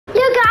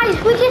Guys,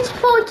 we just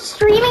thought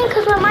streaming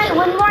because we might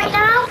win right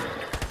now.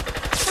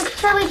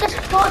 So we just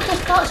thought to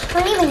start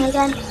streaming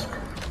again.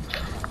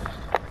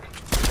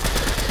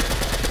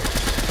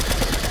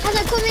 How's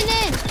it coming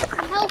in?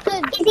 I'm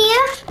helping. Is he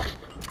here?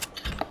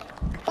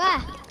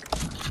 Where?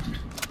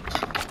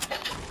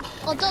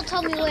 Oh, don't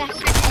tell me where I can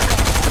get it.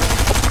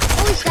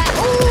 Oh, he's there.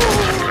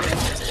 Oh!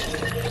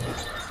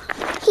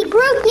 He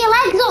broke your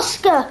legs,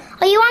 Oscar.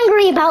 Are you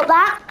angry about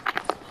that?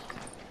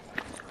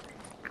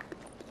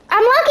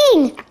 I'm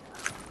lagging.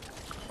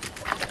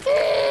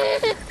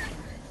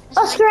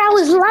 Oscar, I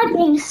was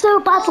lagging so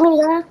badly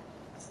there.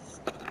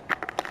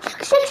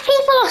 6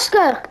 people,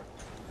 Oscar.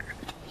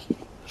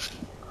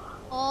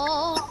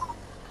 Oh.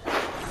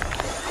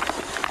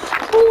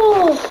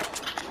 Oh.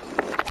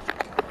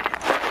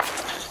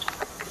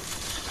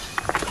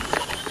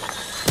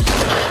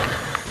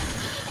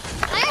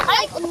 I have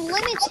like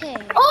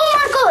unlimited. Oh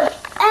my god.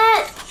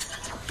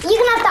 You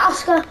can have that,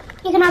 Oscar.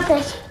 You can have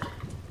this.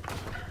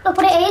 Look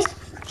what it is.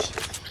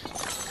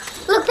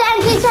 Look at the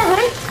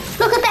MK7.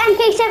 Look at the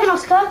MK7,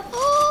 Oscar.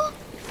 Oh.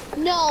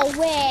 No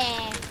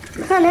way.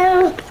 I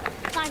know.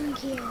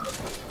 Thank you.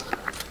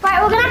 Right,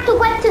 we're gonna have to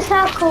wet the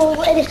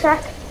circle in a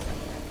sec.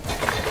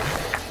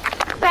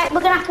 Right,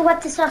 we're gonna have to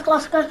wet the circle,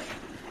 Oscar.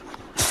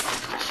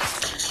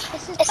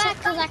 This is bad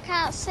because I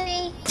can't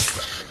see.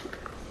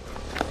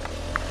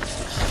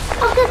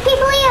 Oh, there's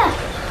people here.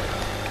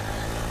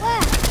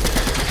 Where?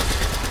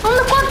 On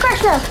the quad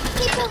crasher.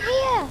 People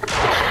here.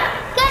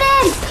 Get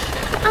in.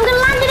 I'm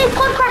gonna land in his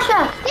quad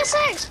crasher. Yes,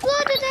 I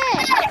exploded it.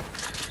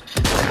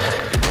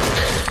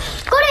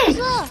 Got in.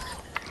 Look.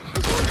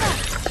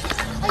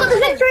 Got the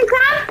victory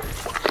crown.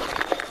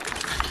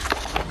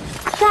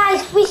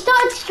 Guys, we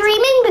started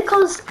streaming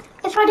because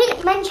if I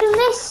didn't mention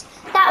this,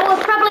 that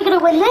we're probably gonna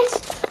win this.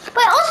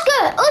 Wait,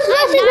 Oscar, us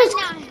versus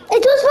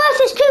it does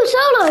versus 2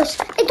 solos.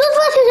 It does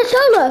versus a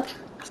solo.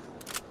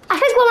 I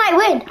think we might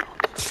win.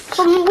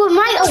 We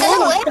might have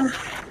won. Oscar.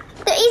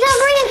 He's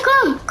over here.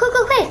 Come,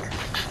 quick.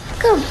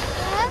 Come.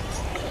 What?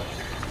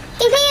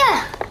 He's here.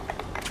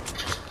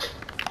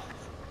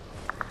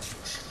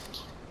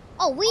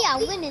 Oh, we are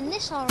winning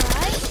this, all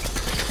right.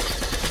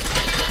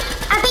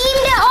 I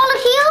beamed it all the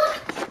field.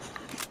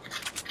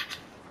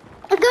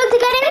 I'm going to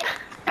get him.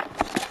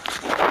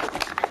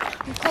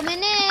 I'm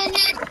coming in.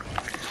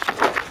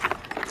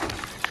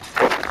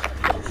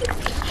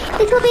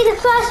 This will be the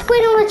first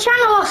win on the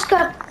channel,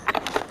 Oscar.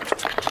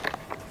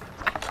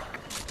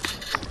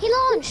 He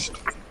launched.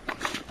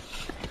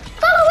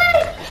 Follow him.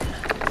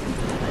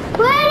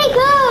 Where'd he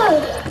go?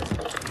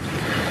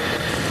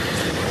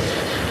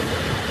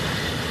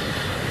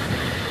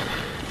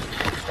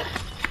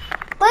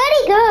 Where'd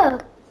he go?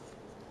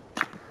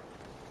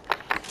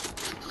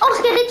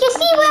 Oscar, did you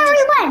see where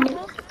he went?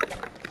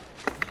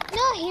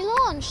 No, he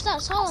launched.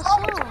 That's all I saw.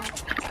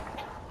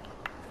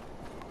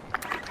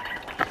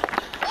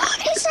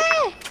 It's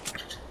there.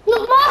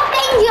 Look, more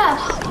danger.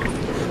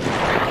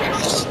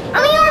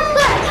 I'm here,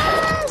 Oscar.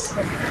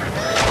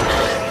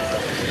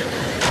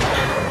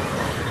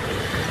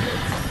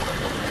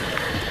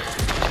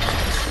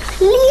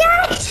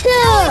 Yes!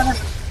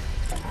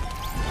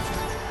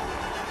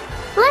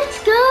 Let's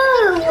go!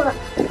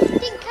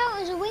 Didn't count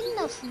as a win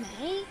though for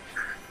me.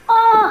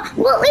 Oh,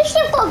 well, at least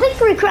you've got a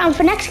victory crown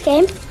for next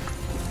game.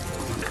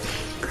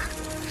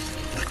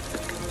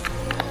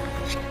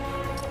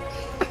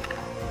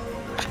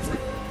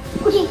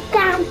 Put it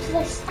down to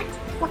the stack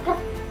like a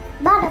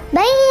bada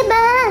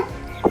baby.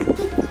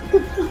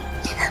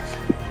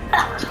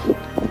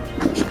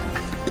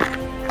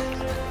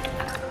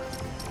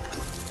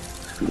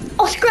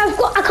 Oscar, I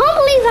can't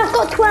believe I've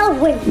got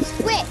 12 wins.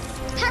 Wait,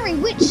 Harry,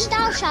 which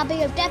style shall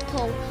be of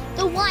Deadpool?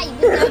 The white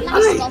with the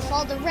mask off,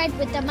 or the red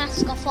with the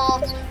mask off, or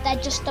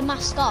they're just the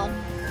mask on?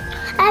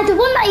 The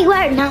one that you're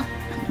wearing now.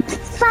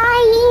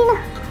 Fine.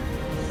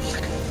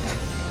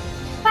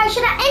 Right,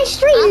 should I end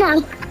stream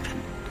now?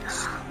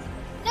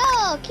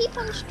 No, keep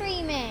on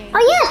streaming. Oh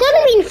yeah, it's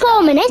only been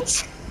 4 minutes.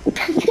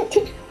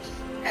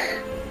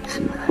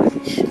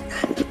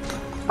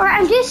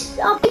 Alright,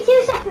 I'll be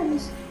 2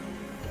 seconds.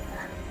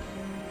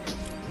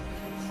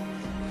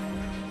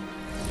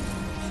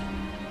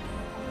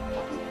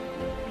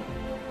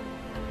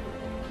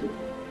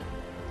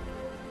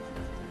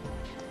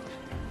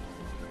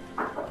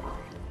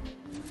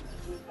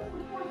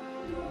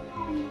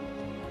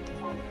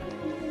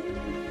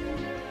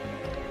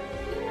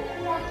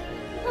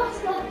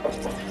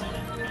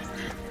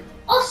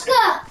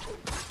 Oscar!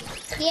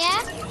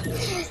 Yeah?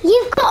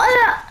 You've got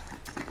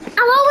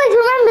I'll always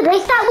remember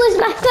this. That was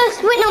my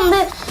first win on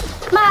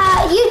my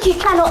YouTube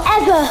channel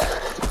ever.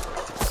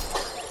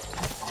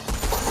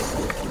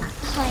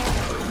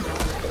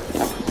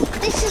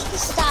 This is the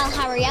style,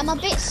 Harry. I'm a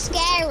bit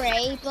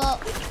scary, but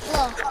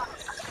look.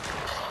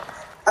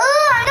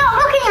 Oh, I'm not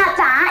looking at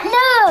that.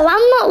 No,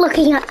 I'm not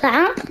looking at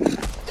that.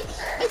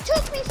 It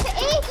took me for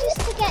ages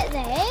to get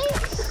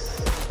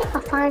this.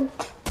 I'm fine.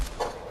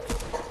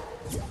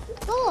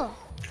 Oh.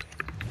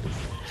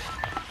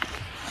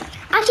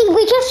 I think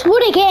we just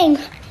won a game.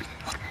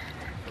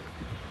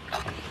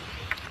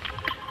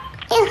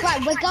 Right,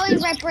 Right, we're going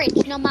Red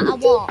Bridge no matter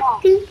what.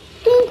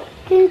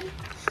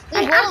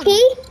 And Aki,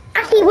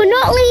 we're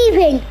not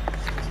leaving.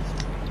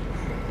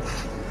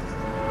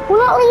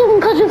 We're not leaving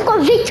because we've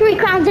got victory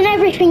crowns and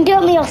everything,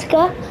 don't we,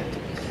 Oscar?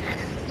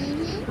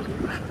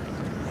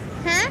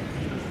 Huh?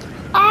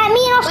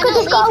 Me and Oscar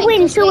just got a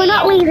win, so we're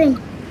not leaving.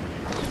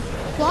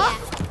 What?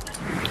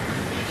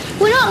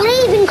 We're not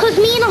leaving because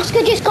me and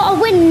Oscar just got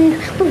a win.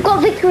 We've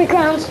got victory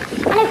crowns.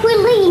 And if we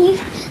leave,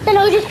 then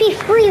it'll just be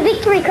 3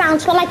 victory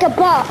crowns for like a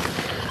bot.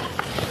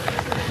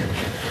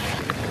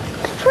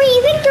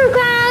 3 victory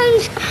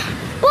crowns!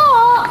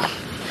 Bot!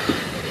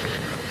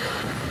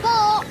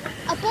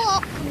 A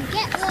bot, come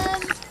get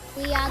them.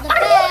 We are the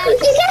You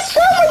best. get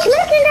so much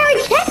legendary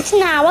chests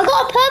now. I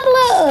got a purple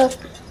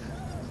letter.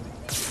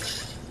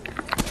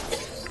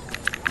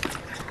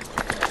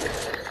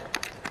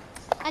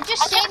 I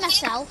just say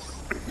myself.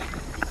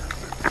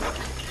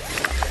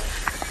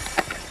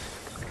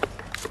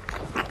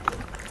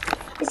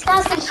 This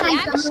guy's the Actually,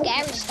 I'm the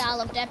scary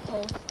style of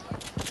Deadpool.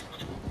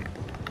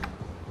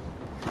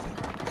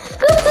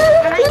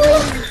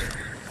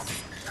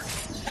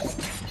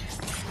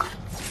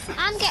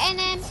 I'm getting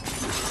him.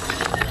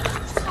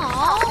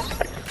 Aww.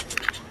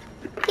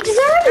 Because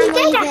I'm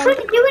already dead. I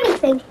couldn't do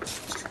anything.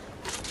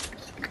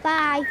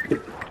 Bye.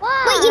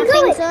 Wow. Wait, you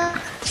got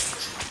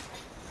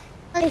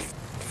it.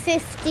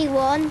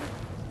 51.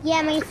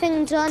 Yeah, my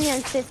thing's only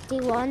on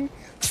 51.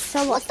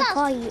 So what's the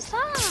point?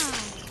 Fine.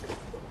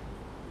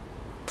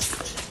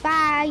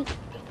 Bye.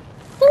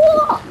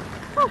 What?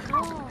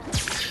 Oh.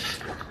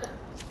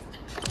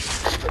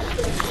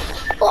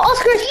 Well,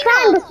 Oscar's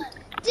trying.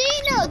 Do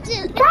you know?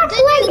 That's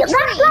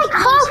like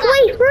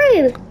halfway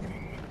through.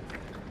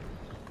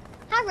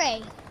 Harry,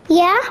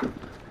 Yeah?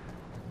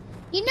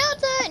 you know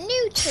the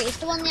new trees,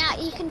 the one that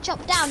you can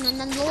chop down and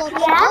then the little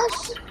Yeah.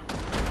 balls?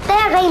 They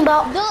have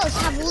aimbot. Those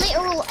have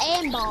literal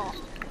aimbot.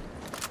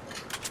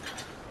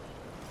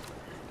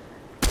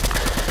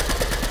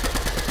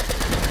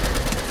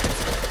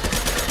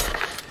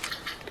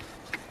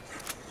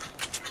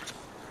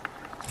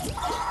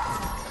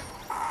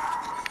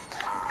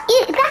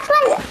 That's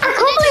like I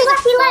can't believe that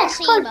he left.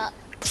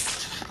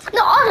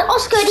 No,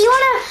 Oscar, do you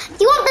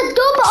want the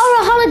dub or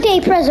a holiday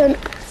present?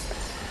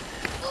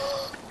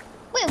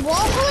 Wait, what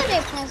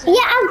holiday present?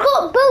 Yeah, I've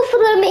got both of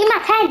them in my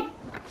tent.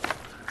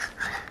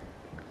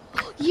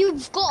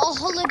 You've got a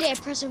holiday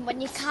present when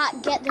you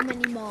can't get them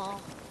anymore.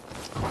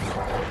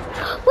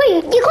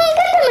 Wait, you can't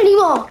get them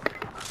anymore?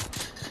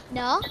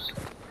 No?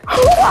 No,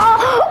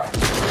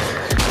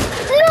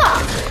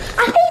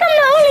 I think I'm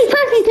the only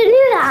person to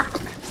do that.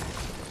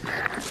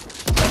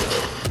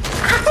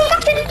 I think I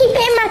should keep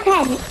it in my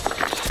tent.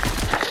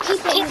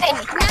 Keep it in the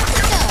tent.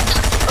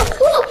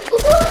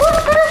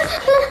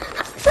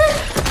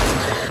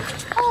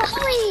 Oh,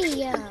 hurry!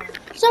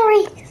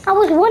 Sorry, I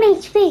was 1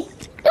 HP.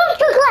 Don't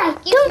you glad?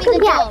 Give Don't me you the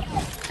glad?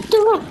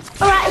 dub.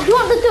 Alright, you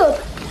want the dub?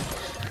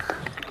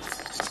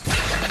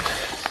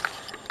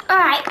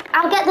 Alright,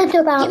 I'll get the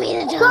dub out. Give me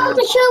the Do you want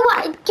me to show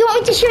do you want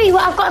me to show you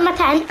what I've got in my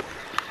tent?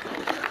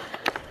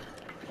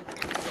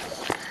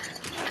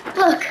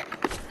 Look.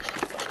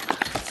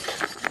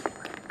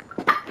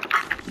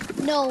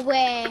 No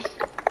way.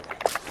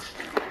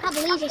 I can't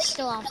believe you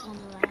still have one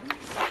of them.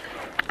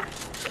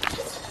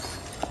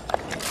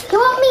 Do you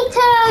want me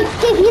to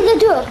give you the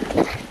dub?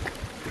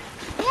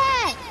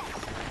 Yeah!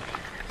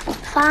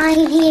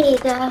 Fine, here you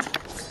go.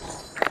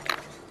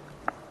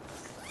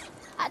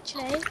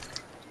 Actually,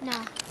 no.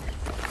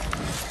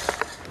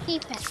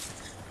 Keep it.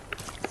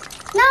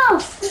 No!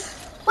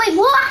 Wait,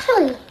 what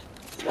actually?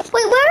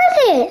 Wait, where is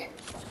it?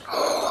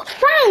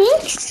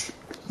 Thanks!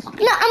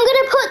 No, I'm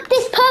gonna put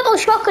this purple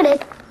shotgun in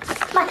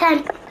my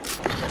tent.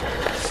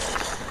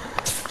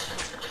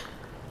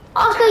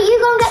 Oscar, you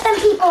go and get them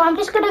people. I'm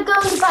just gonna go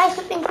and buy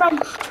something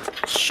from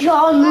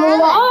John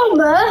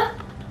Armour.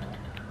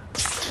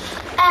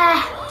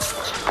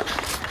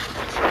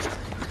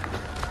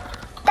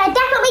 They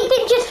definitely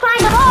didn't just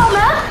find an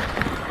armor.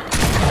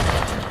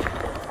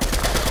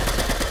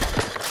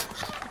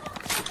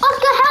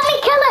 Oscar, help me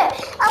kill it.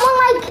 I'm on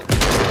like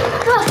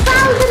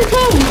 1,000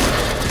 pings.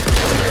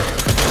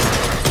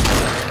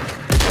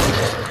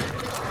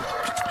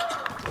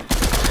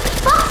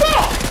 Box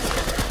it!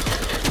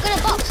 I'm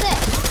gonna box it.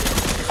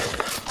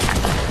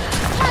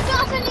 I don't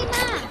have any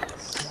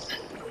mats.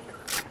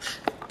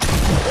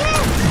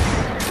 Yes!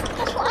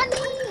 That's what I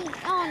need.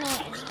 Oh no.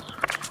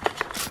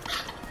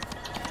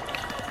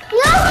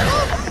 No!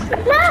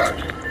 No!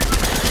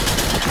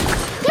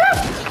 No!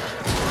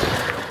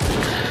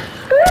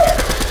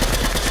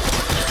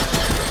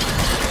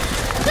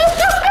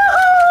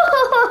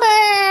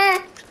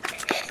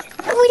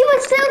 We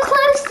were so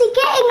close to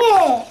getting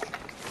it.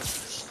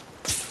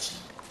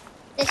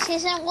 This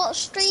isn't what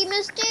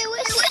streamers do,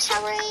 is it,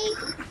 Harry?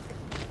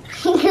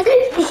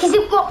 This is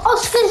what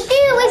Oscars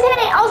do, isn't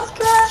it,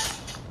 Oscar?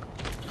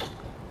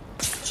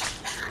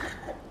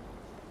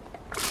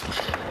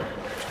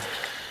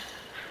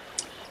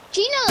 Do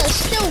you know there's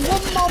still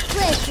one more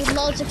place with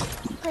loads of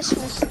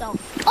Christmas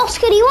stuff?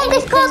 Oscar, do you want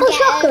And this you can purple get,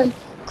 shotgun?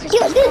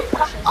 Christmas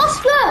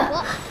Oscar!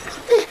 What?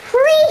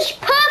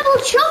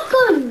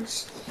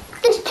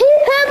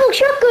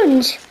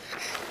 guns.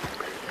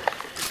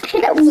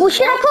 Should I put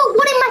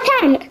one in my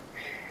tent?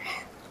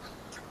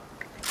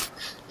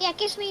 Yeah,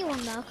 give me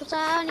one though, because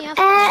I only have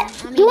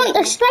Do you want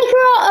the striker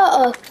or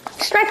auto?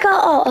 Striker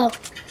or auto?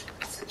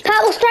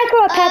 Purple striker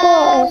or purple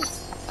auto?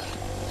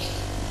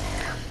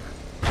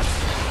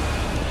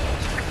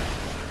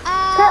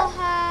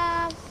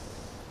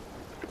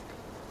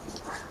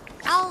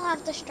 I'll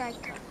have the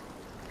striker.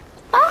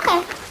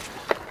 Okay.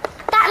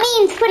 That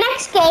means for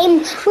next game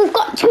we've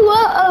got two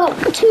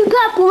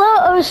purple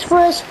autos for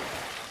us.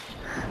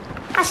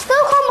 I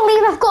still can't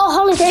believe I've got a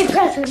holiday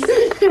present.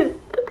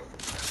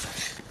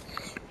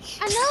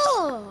 I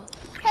know.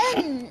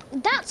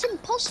 That's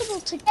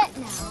impossible to get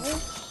now.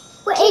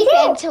 But Keep is it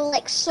it? until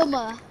like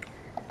summer.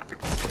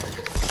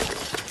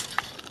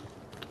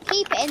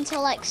 Keep it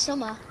until like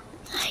summer.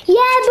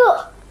 Yeah,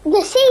 but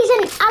the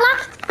season,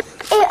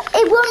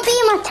 it won't be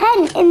in my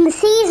tent in the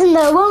season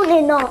though, won't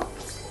it not?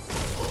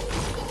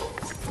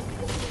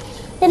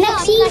 The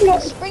next season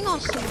like spring or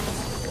summer.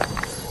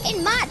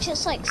 In March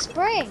it's like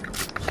spring.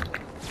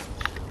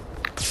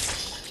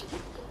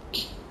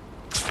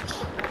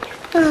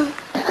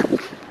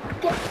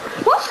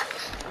 What?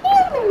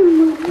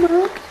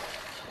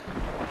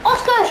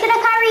 Oscar, should I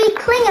carry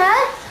Klinger?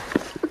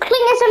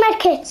 Klinger's a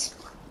medkit.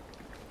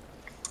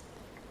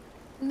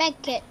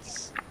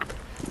 Medkits.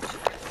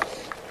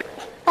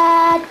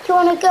 Do you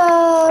want to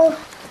go?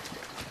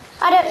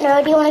 I don't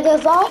know. Do you want to go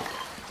vault?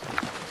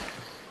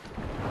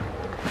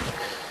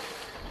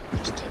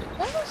 Just take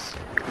those.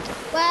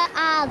 Where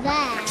are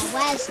there?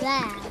 Where's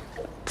there?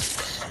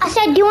 I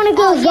said, do you want to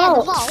go Yeah,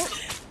 vault? the vault.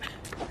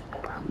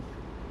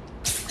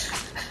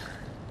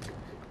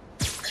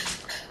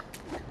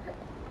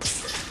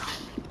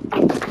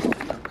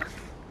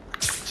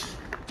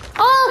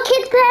 Oh,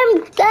 kids,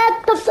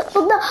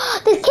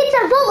 there's kids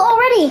at vault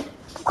already.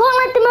 Can't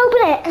let them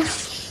open it.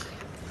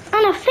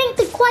 And I think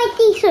they're quite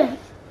decent.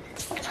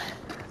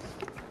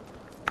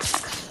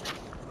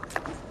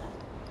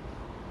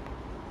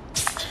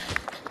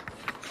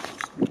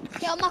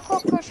 Get on my core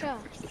crusher.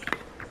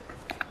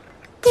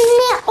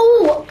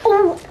 Oh.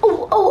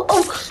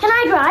 Can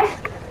I drive?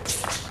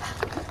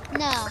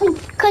 No.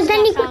 Because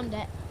then you found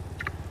it.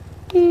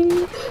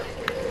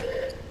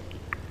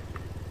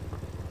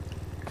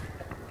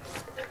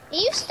 Are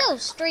you still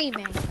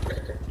streaming?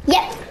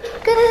 Yep.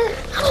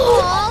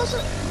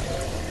 Oh,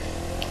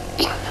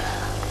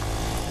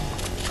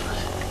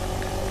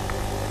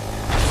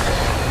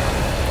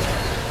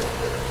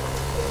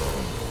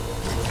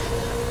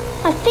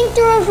 I think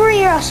they're over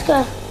here,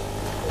 Oscar.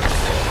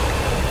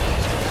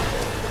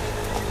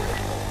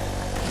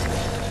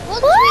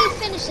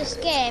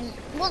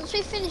 Once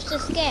we finish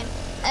this game,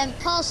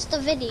 pause the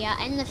video,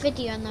 end the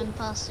video, and then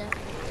pause it.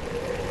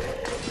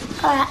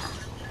 Alright.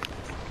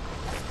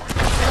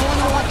 I want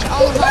to watch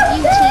all of our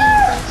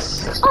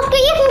YouTubers. Oscar,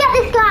 you can get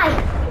this guy.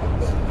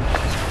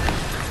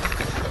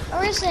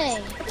 Where is he?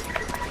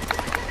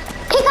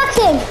 Pickaxe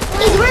him.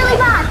 He's really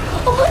bad.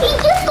 Oh, but he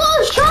just got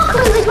a shock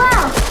move as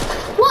well.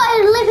 What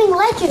a living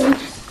legend.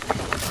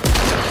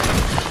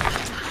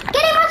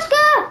 Get him,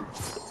 Oscar.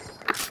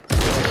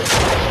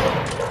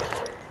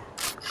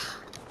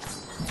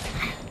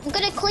 I'm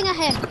gonna clinger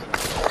him.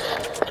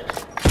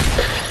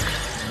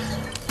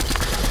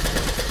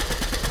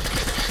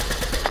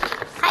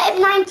 I have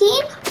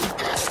 19.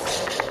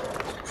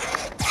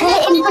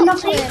 Hit him for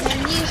nothing.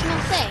 And use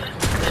nothing.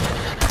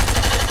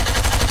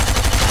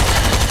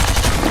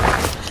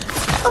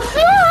 Oh,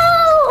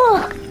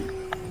 no!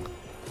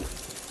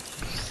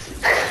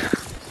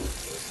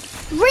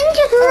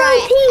 Rangers are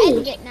Right, OP.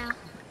 end it now.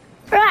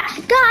 Right,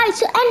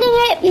 guys, ending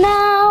it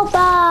now.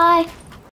 Bye.